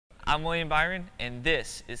I'm William Byron, and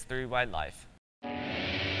this is 3 Wide Life.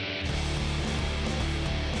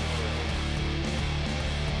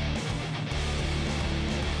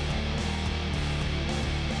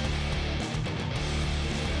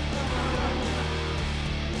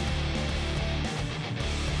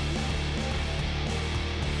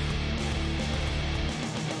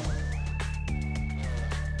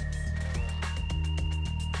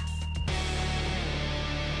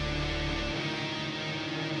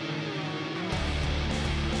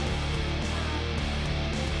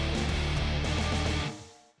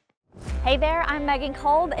 Hey there, I'm Megan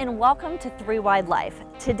Kolb and welcome to 3 Wide Life.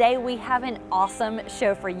 Today we have an awesome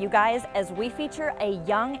show for you guys as we feature a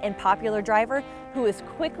young and popular driver who is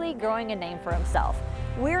quickly growing a name for himself.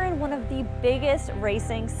 We're in one of the biggest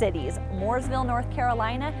racing cities, Mooresville, North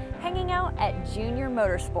Carolina, hanging out at Junior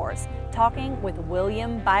Motorsports, talking with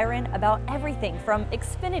William Byron about everything from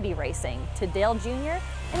Xfinity racing to Dale Jr.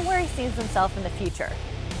 and where he sees himself in the future.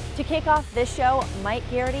 To kick off this show, Mike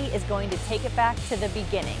Garrity is going to take it back to the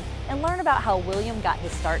beginning and learn about how William got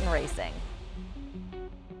his start in racing.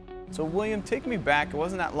 So William, take me back. It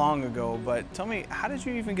wasn't that long ago, but tell me, how did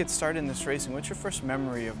you even get started in this racing? What's your first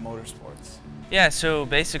memory of motorsports? Yeah, so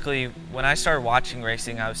basically when I started watching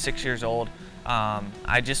racing, I was 6 years old.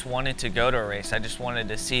 I just wanted to go to a race. I just wanted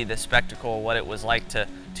to see the spectacle, what it was like to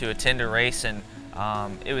attend a race, and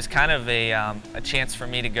it was kind of a chance for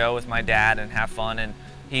me to go with my dad and have fun. And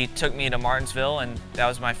he took me to Martinsville, and that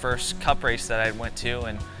was my first cup race that I went to.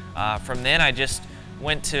 And from then I just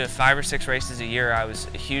went to 5 or 6 races a year. I was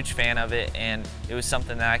a huge fan of it, and it was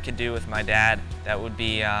something that I could do with my dad that would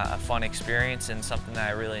be a fun experience and something that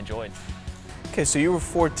I really enjoyed. Okay, so you were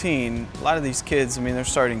 14. A lot of these kids, I mean, they're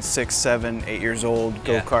starting 6, 7, 8 years old,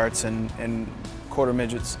 go-karts and quarter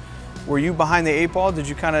midgets. Were you behind the 8 ball? Did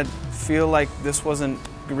you kind of feel like this wasn't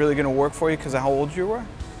really going to work for you because of how old you were?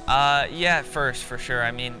 Yeah, at first, for sure.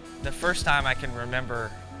 I mean, the first time I can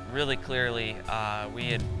remember really clearly, we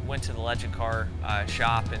had went to the Legend Car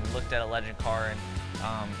shop and looked at a Legend Car,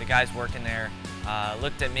 and the guys working there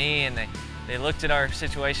looked at me, and they looked at our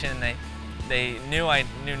situation, and they knew I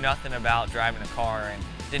knew nothing about driving a car and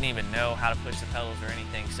didn't even know how to push the pedals or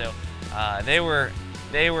anything. So they were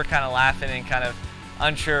kind of laughing and kind of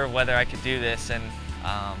unsure of whether I could do this. And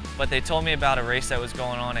but they told me about a race that was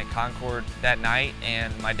going on at Concord that night,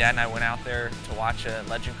 and my dad and I went out there to watch a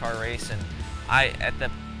Legend Car race. And at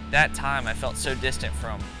that time, I felt so distant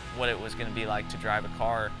from what it was going to be like to drive a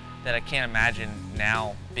car that I can't imagine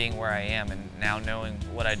now being where I am and now knowing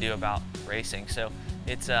what I do about racing. So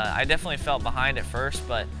it's I definitely felt behind at first,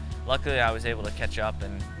 but luckily I was able to catch up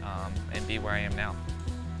and be where I am now.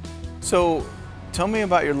 So tell me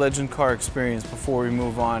about your Legend Car experience before we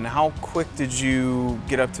move on. How quick did you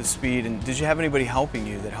get up to speed, and did you have anybody helping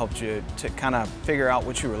you that helped you to kind of figure out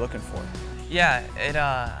what you were looking for? Yeah,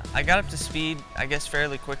 I got up to speed, I guess,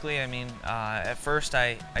 fairly quickly. I mean, at first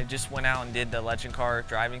I just went out and did the Legend Car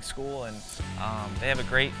driving school, and they have a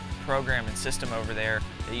great program and system over there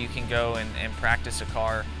that you can go and practice a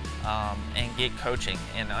car and get coaching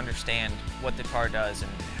and understand what the car does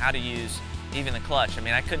and how to use even the clutch. I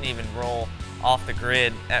mean, I couldn't even roll off the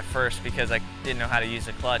grid at first because I didn't know how to use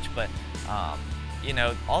the clutch, but you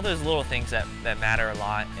know, all those little things that matter a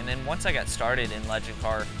lot. And then once I got started in Legend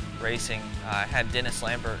Car racing, I had Dennis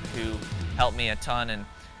Lambert, who helped me a ton and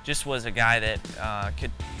just was a guy that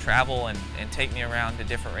could travel and take me around to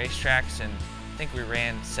different racetracks. And I think we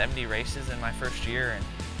ran 70 races in my first year,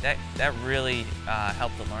 and that really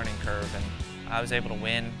helped the learning curve. And I was able to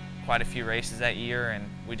win quite a few races that year, and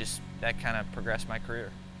that kind of progressed my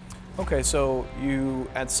career. Okay, so you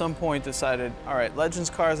at some point decided, all right, Legends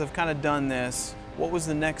Cars, I've kind of done this. What was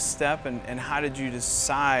the next step, and how did you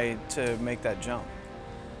decide to make that jump?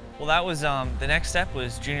 Well, that was the next step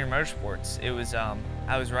was Junior Motorsports. It was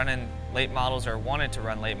I was running late models, or wanted to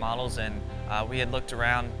run late models, and we had looked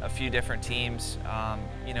around a few different teams.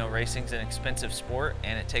 You know, racing's an expensive sport,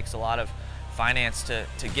 and it takes a lot of finance to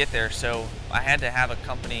get there. So I had to have a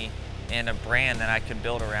company and a brand that I could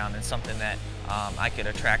build around, and something that I could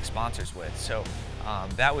attract sponsors with. So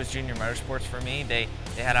that was Junior Motorsports for me. They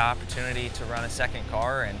had an opportunity to run a second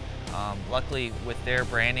car, and luckily with their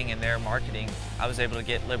branding and their marketing, I was able to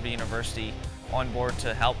get Liberty University on board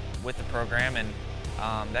to help with the program, and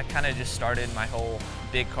that kind of just started my whole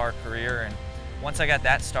big car career. And once I got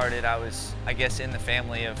that started, I was, I guess, in the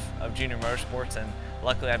family of Junior Motorsports, and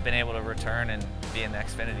luckily I've been able to return and be in the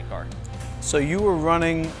Xfinity car. So you were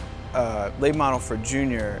running late model for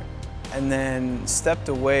Junior, and then stepped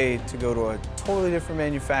away to go to a totally different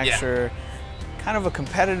manufacturer, kind of a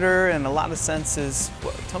competitor in a lot of senses.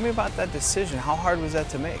 Tell me about that decision. How hard was that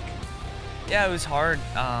to make? Yeah, it was hard.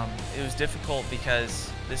 It was difficult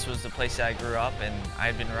because this was the place that I grew up, and I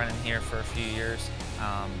had been running here for a few years.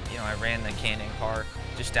 You know, I ran the Canyon car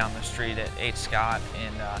just down the street at H. Scott,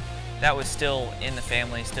 and that was still in the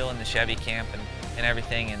family, still in the Chevy camp and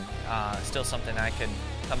everything, and still something I could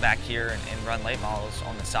come back here and run late models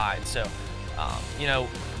on the side. So, you know,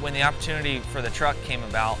 when the opportunity for the truck came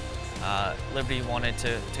about, Liberty wanted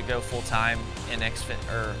to go full-time in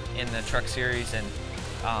the truck series, and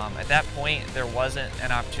at that point there wasn't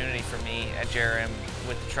an opportunity for me at JRM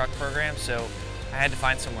with the truck program, so I had to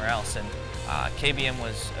find somewhere else, and KBM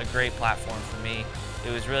was a great platform for me.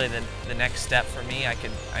 It was really the next step for me. I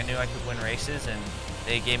knew I could win races, and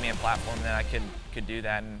they gave me a platform that I could do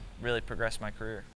that and really progress my career.